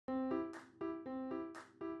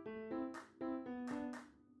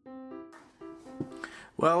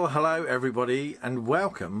Well, hello everybody and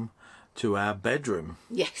welcome to our bedroom.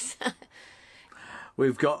 Yes.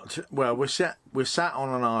 We've got, well, we're sat on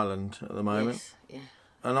an island at the moment. Yes,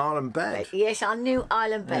 yeah. An island bed. Yes, our new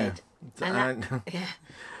island bed. Yeah. And yeah.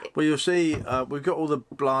 Well, you'll see we've got all the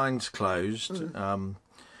blinds closed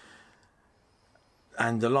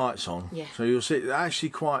and the lights on. Yeah. So you'll see it's actually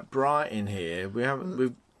quite bright in here.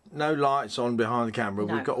 We've no lights on behind the camera.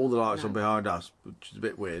 No. We've got all the lights on behind us, which is a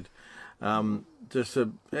bit weird. It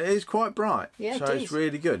is quite bright. Yeah, so it it's is.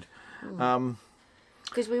 really good.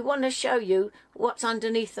 Because we want to show you what's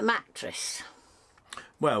underneath the mattress.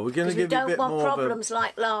 Well, we're going to give you a bit more more problems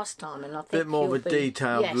like last time, and I think bit more of a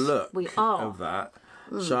detailed look of that.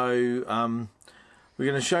 So we're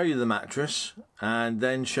going to show you the mattress and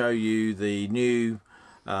then show you the new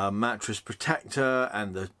mattress protector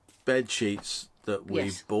and the bed sheets that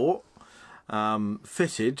we've bought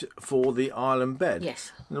fitted for the island bed.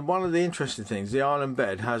 Yes. And one of the interesting things, the island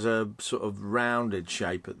bed has a sort of rounded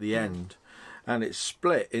shape at the end, and it's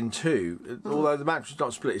split in two. Although the mattress is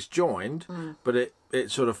not split, it's joined, but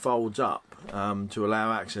it sort of folds up to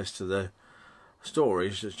allow access to the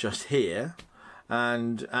storage that's just here,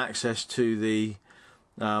 and access to the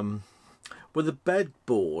bed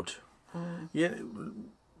board. Yeah,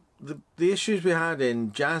 the issues we had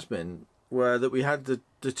in Jasmine were that we had the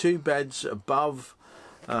two beds above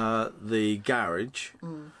the garage.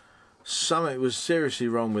 Something was seriously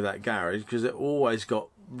wrong with that garage because it always got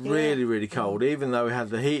really cold, even though we had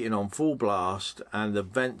the heating on full blast and the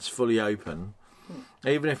vents fully open.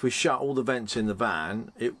 Even if we shut all the vents in the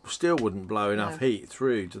van, it still wouldn't blow enough heat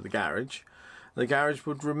through to the garage. The garage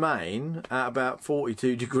would remain at about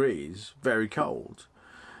 42 degrees, very cold.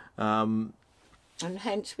 And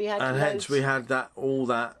hence we had all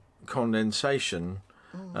that condensation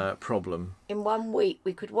problem. In 1 week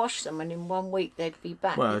we could wash them, and in 1 week they'd be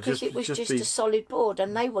back, well, because it was just a solid board,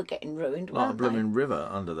 and they were getting ruined. Like a blooming they? river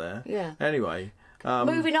under there. Yeah. Anyway,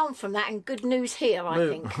 moving on from that, and good news here, I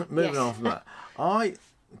think. Moving on from that,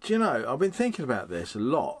 do you know, I've been thinking about this a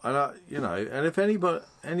lot, and and if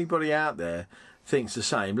anybody out there thinks the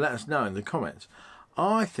same, let us know in the comments.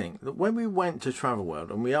 I think that when we went to Travel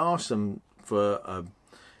World and we asked them for a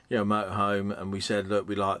motorhome, and we said, look,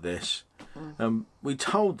 we like this, we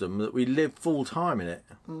told them that we live full time in it.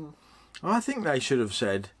 I think they should have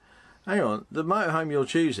said, hang on, the motorhome you're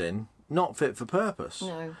choosing, not fit for purpose.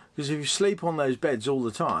 No. Because if you sleep on those beds all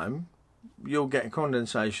the time, you'll get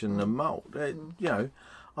condensation and mould.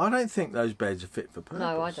 I don't think those beds are fit for purpose.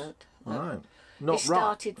 No, I don't. No. I don't. Not it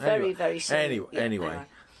started right. very soon. Anyway.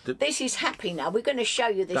 This is happy now. We're going to show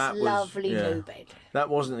you this lovely new bed. That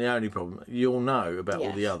wasn't the only problem. You'll know about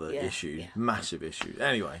all the other issues, massive issues.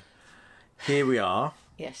 Anyway, here we are,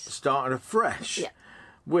 starting afresh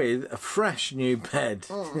with a fresh new bed.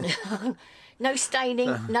 No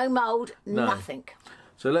staining, no mould, nothing.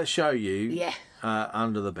 So let's show you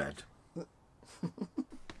under the bed.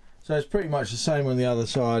 So it's pretty much the same on the other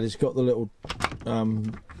side. It's got the little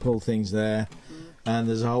pull things there, and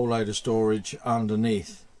there's a whole load of storage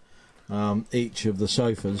underneath each of the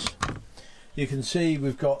sofas. You can see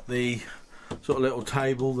we've got the sort of little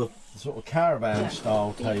table, the sort of caravan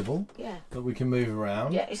style table that we can move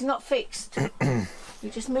around. Yeah, it's not fixed. We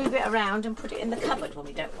just move it around and put it in the cupboard when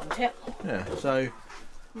we don't want it. Yeah, so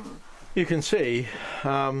you can see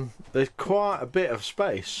there's quite a bit of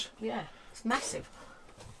space. Yeah, it's massive.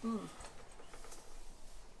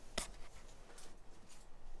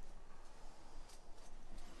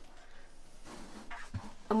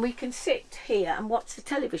 And we can sit here and watch the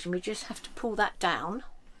television. We just have to pull that down.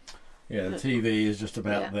 Yeah, the TV is just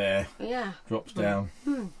about there. Yeah. Drops down.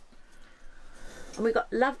 And we've got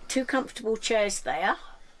two comfortable chairs there.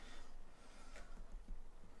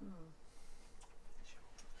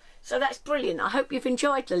 So that's brilliant. I hope you've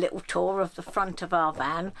enjoyed the little tour of the front of our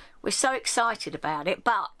van. We're so excited about it,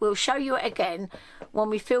 but we'll show you it again when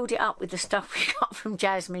we filled it up with the stuff we got from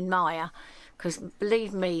Jasmine Maya, because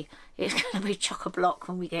believe me, it's going to be chock-a-block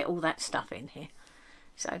when we get all that stuff in here.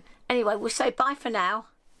 So anyway, we'll say bye for now.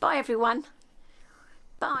 Bye everyone.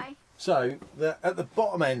 Bye. So at the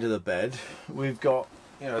bottom end of the bed, we've got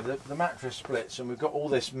the mattress splits, and we've got all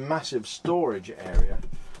this massive storage area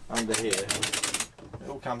under here. It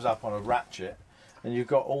all comes up on a ratchet, and you've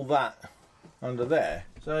got all that under there.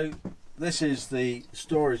 So this is the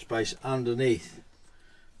storage space underneath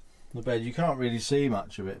the bed. You can't really see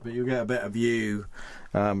much of it, but you'll get a better view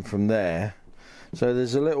from there. So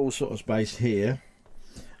there's a little sort of space here,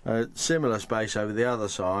 a similar space over the other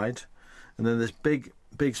side, and then this big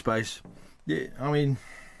space. Yeah, I mean,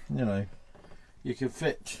 you could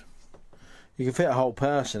fit a whole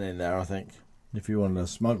person in there, I think, if you wanted to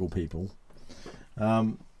smuggle people.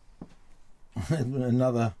 Another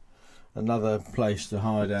place to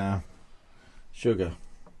hide our sugar.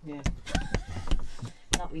 Yeah.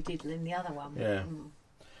 Like we did in the other one. Yeah.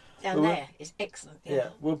 Down there is excellent. Yeah,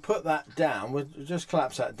 we'll put that down. We'll just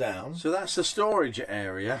collapse that down. So that's the storage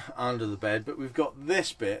area under the bed, but we've got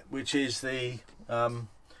this bit, which is the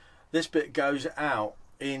this bit goes out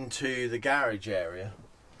into the garage area.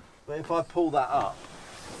 But if I pull that up,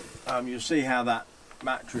 you'll see how that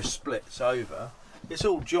mattress splits over. It's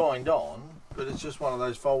all joined on, but it's just one of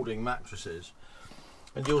those folding mattresses.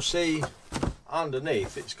 And you'll see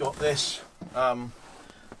underneath it's got this,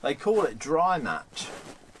 they call it dry mat.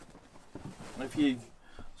 If you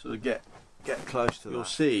sort of get close to that, you'll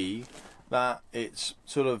see that it's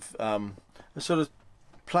sort of a sort of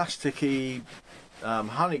plasticky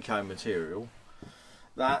honeycomb material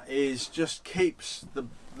that is just keeps the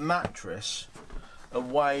mattress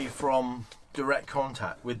away from direct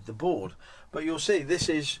contact with the board. But you'll see this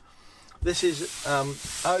is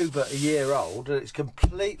over a year old and it's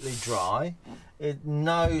completely dry.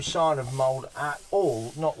 No sign of mould at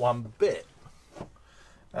all, not one bit.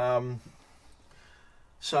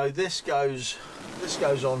 So this goes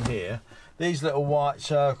on here. These little white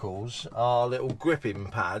circles are little gripping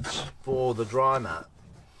pads for the dry mat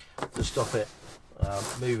to stop it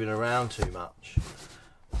moving around too much.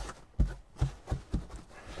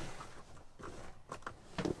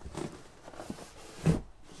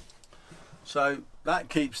 So that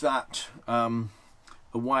keeps that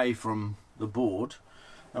away from the board,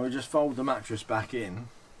 and we just fold the mattress back in.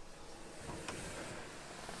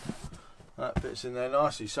 That fits in there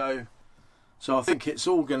nicely. So I think it's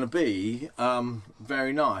all going to be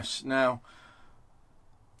very nice. Now,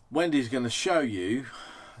 Wendy's going to show you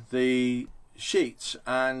the sheets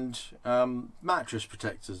and mattress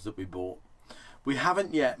protectors that we bought. We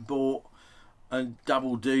haven't yet bought a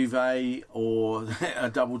double duvet or a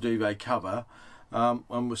double duvet cover,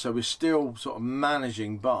 and so we're still sort of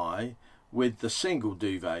managing by with the single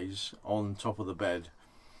duvets on top of the bed.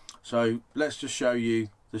 So let's just show you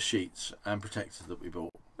the sheets and protectors that we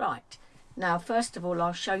bought. Right, now first of all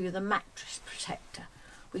I'll show you the mattress protector.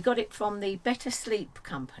 We got it from the Better Sleep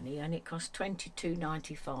company and it cost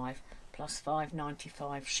 $22.95 plus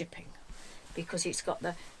 $5.95 shipping, because it's got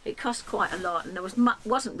the, it cost quite a lot and there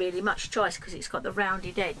wasn't really much choice because it's got the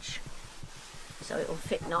rounded edge, so it will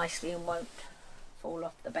fit nicely and won't fall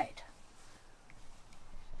off the bed.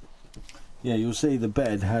 Yeah, you'll see the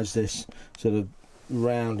bed has this sort of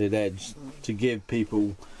rounded edge to give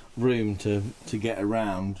people room to get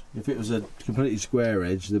around. If it was a completely square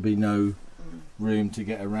edge, there'd be no room to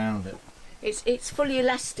get around it. It's fully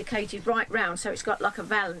elasticated right round, so it's got like a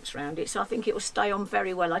valance round it, so I think it will stay on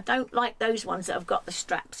very well. I don't like those ones that have got the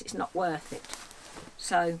straps, it's not worth it.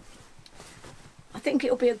 So I think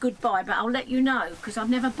it'll be a good buy, but I'll let you know because I've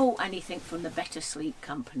never bought anything from the Better Sleep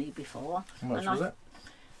company before. How much was it?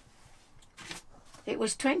 It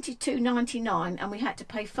was $22.99 and we had to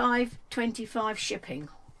pay $5.25 shipping,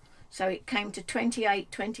 so it came to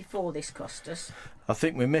 $28.24 this cost us. I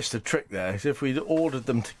think we missed a trick there. If we'd ordered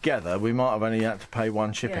them together, we might have only had to pay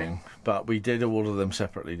one shipping, but we did order them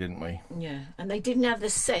separately, didn't we? Yeah, and they didn't have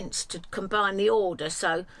the sense to combine the order,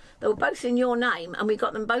 so they were both in your name and we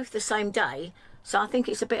got them both the same day, so I think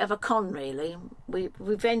it's a bit of a con really.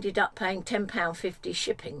 We've ended up paying £10.50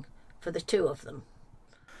 shipping for the two of them.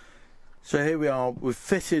 So here we are, we've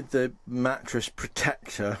fitted the mattress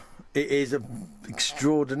protector. It is an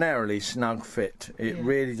extraordinarily snug fit. It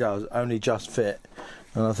really does only just fit.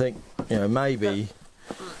 And I think, you know, maybe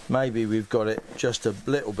we've got it just a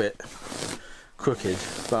little bit crooked,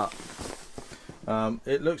 but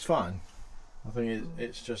it looks fine. I think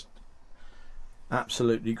it's just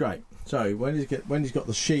absolutely great. So Wendy's got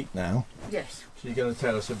the sheet now. Yes. So you're going to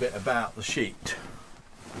tell us a bit about the sheet.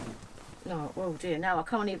 Oh dear, no, I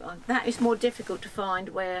can't even. That is more difficult to find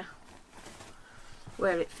where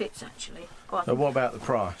it fits actually. So what about the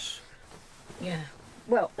price? Yeah.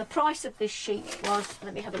 Well, the price of this sheet was,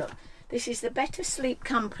 let me have a look. This is the Better Sleep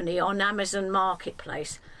company on Amazon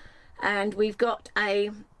Marketplace, and we've got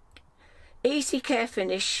a Easy Care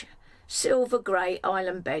Finish silver grey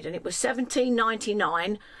island bed, and it was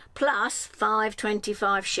 $17.99 plus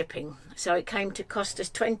 $5.25 shipping, so it came to cost us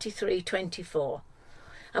 $23.24.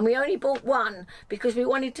 And we only bought one because we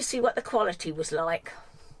wanted to see what the quality was like.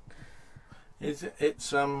 Isn't it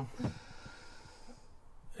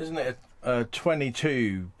a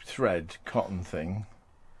 22 thread cotton thing?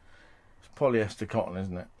 It's polyester cotton,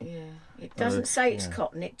 isn't it? Yeah. It doesn't say it's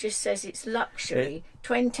cotton, it just says it's luxury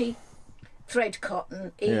 20 thread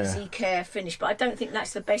cotton easy care finish, but I don't think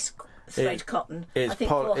that's the best thread cotton. I think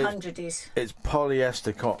 400 is. It's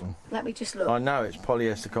polyester cotton. Let me just look. I know it's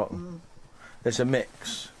polyester cotton. It's a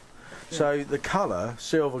mix. Yeah. So the colour,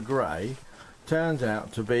 silver grey, turns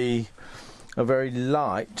out to be a very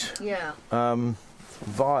light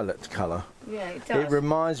violet colour. Yeah, it does. It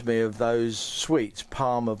reminds me of those sweet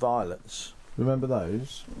Parma violets. Remember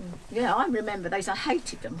those? Yeah, I remember those. I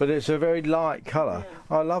hated them. But it's a very light colour.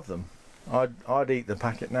 Yeah. I love them. I'd eat the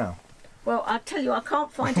packet now. Well, I tell you, I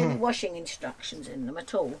can't find any washing instructions in them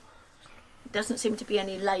at all. Doesn't seem to be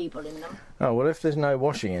any label in them. Oh, well, if there's no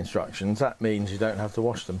washing instructions, that means you don't have to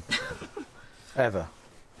wash them. Ever.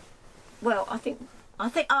 Well, I think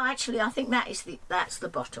that's the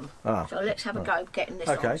bottom. Ah. So let's have a go getting this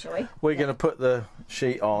on, shall we? We're going to put the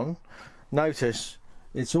sheet on. Notice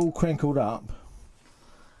it's all crinkled up,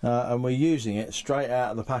 and we're using it straight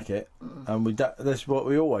out of the packet. And that's what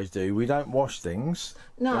we always do. We don't wash things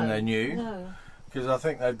when they're new, because I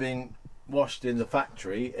think they've been washed in the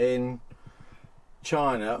factory in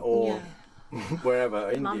China or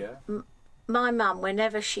wherever, India. My mum,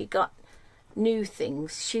 whenever she got new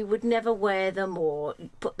things, she would never wear them or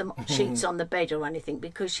put them sheets on the bed or anything,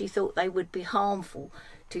 because she thought they would be harmful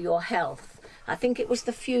to your health. I think it was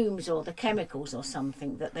the fumes or the chemicals or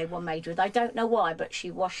something that they were made with. I don't know why, but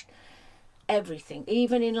she washed everything.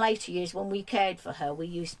 Even in later years when we cared for her, we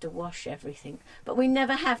used to wash everything. But we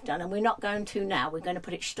never have done, and we're not going to now. We're going to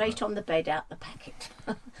put it straight on the bed out the packet.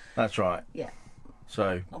 That's right. Yeah.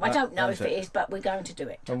 So I don't know if it is, but we're going to do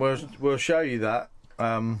it. And we'll show you that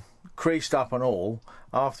creased up and all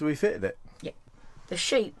after we fitted it. Yeah. The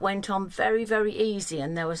sheet went on very, very easy,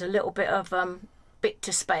 and there was a little bit of bit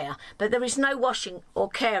to spare, but there is no washing or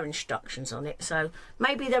care instructions on it, so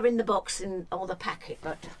maybe they're in the box or the packet,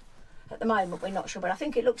 but at the moment we're not sure. But I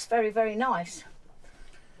think it looks very, very nice.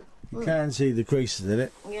 You can see the creases in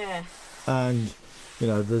it. Yeah. And you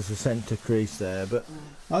know, there's a centre crease there, but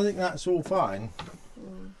I think that's all fine.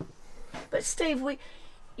 But Steve, we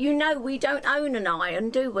don't own an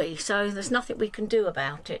iron, do we? So there's nothing we can do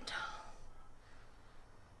about it.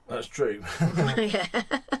 That's true. Yeah.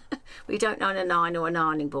 We don't own an iron or an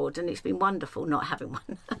ironing board, and it's been wonderful not having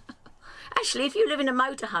one. Actually, if you live in a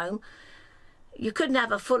motorhome, you couldn't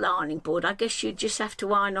have a full ironing board. I guess you'd just have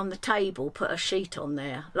to iron on the table, put a sheet on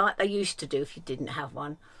there, like they used to do if you didn't have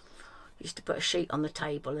one. Used to put a sheet on the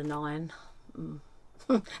table and iron.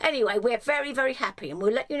 Anyway, we're very, very happy, and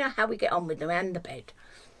we'll let you know how we get on with them and the bed.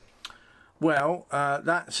 Well,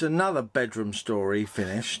 that's another bedroom story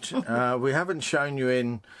finished. We haven't shown you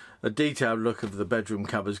in a detailed look of the bedroom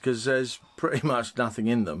cupboards because there's pretty much nothing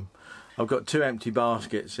in them. I've got 2 empty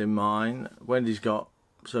baskets in mine. Wendy's got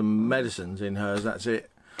some medicines in hers, that's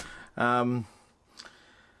it. But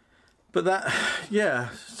that, yeah,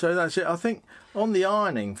 so that's it. I think on the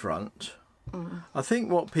ironing front, I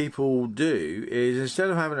think what people do is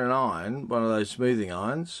instead of having an iron, one of those smoothing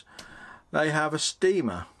irons, they have a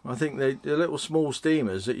steamer. I think they're little small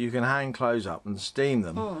steamers that you can hang clothes up and steam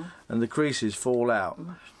them, and the creases fall out.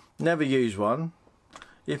 Never use one.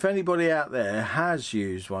 If anybody out there has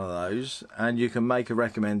used one of those and you can make a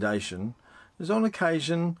recommendation, because on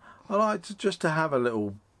occasion I like to have a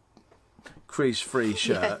little crease-free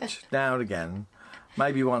shirt now and again,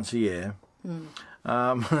 maybe once a year.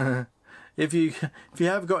 If you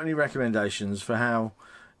have got any recommendations for how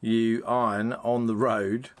you iron on the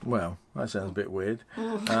road, well, that sounds a bit weird.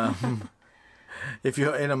 If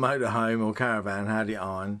you're in a motorhome or caravan, how do you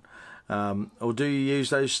iron? Or do you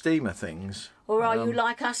use those steamer things? Or are you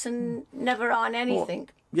like us and never iron anything?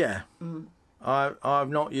 Yeah. I've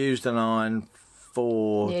not used an iron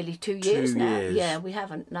for nearly 2 years now. Yeah, we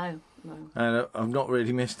haven't, no. And I've not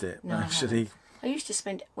really missed it, actually. I used to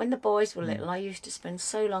spend, when the boys were little, I used to spend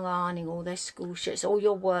so long ironing all their school shirts, all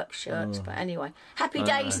your work shirts. But anyway, happy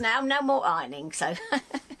days now, no more ironing. So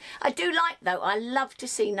I do like, though, I love to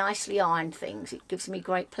see nicely ironed things. It gives me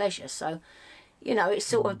great pleasure. So, you know, it's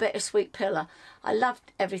sort of a bittersweet pillar. I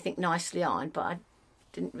loved everything nicely ironed, but I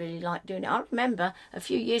didn't really like doing it. I remember a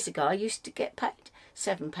few years ago, I used to get paid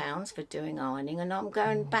 £7 for doing ironing, and I'm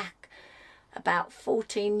going back about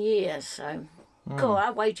 14 years, so... God,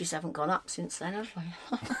 our wages haven't gone up since then, have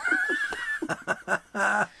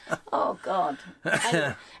they? Oh, God.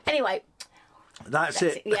 Anyway. That's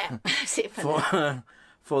it. Yeah, that's it for now.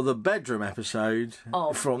 For the bedroom episode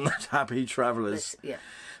from the Happy Travellers. Yeah.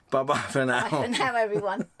 Bye-bye for now. Bye for now,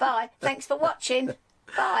 everyone. Bye. Thanks for watching.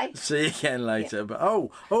 Bye. See you again later. Yeah. But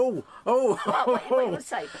what you want to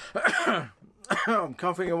say? I'm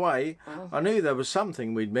coughing away. I knew there was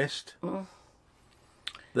something we'd missed.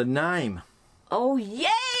 The name. Oh,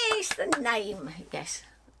 yes, the name, yes.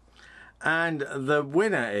 And the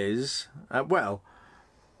winner is, well,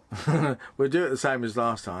 we'll do it the same as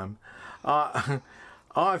last time.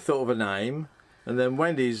 I've thought of a name, and then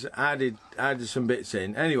Wendy's added some bits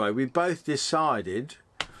in. Anyway, we both decided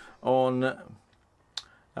on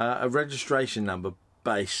a registration number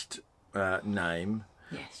based name.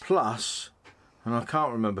 Yes. Plus, and I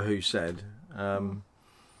can't remember who said, one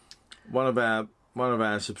of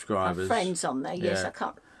our subscribers, Our friends on there. Yes, Yeah. I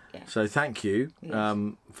can't. Yeah. So thank you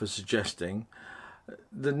for suggesting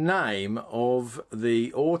the name of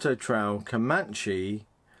the auto trail Comanche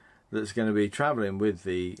that's going to be travelling with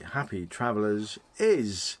the Happy Travellers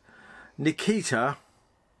is Nikita.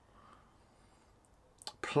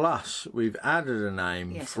 Plus, we've added a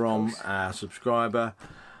name from our subscriber.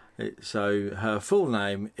 So her full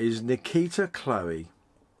name is Nikita Chloe.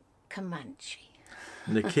 Comanche.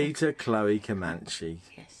 Nikita Chloe Comanche.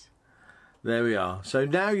 Yes. There we are. So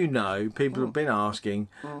now you know, people have been asking,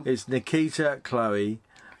 it's Nikita Chloe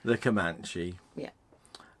the Comanche. Yeah.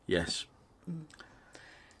 Yes.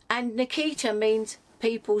 And Nikita means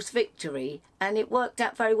people's victory, and it worked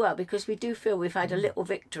out very well because we do feel we've had a little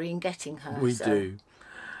victory in getting her. We do.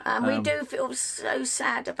 And we do feel so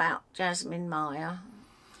sad about Jasmine Meyer.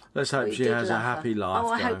 Let's hope she has a happy life. Oh,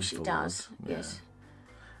 I going hope she forward. does. Yeah. Yes.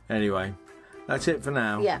 Anyway, that's it for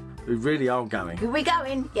now. Yeah. We really are going. We're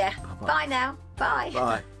going. Yeah. Bye-bye. Bye now. Bye.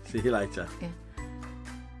 Bye. See you later. Yeah.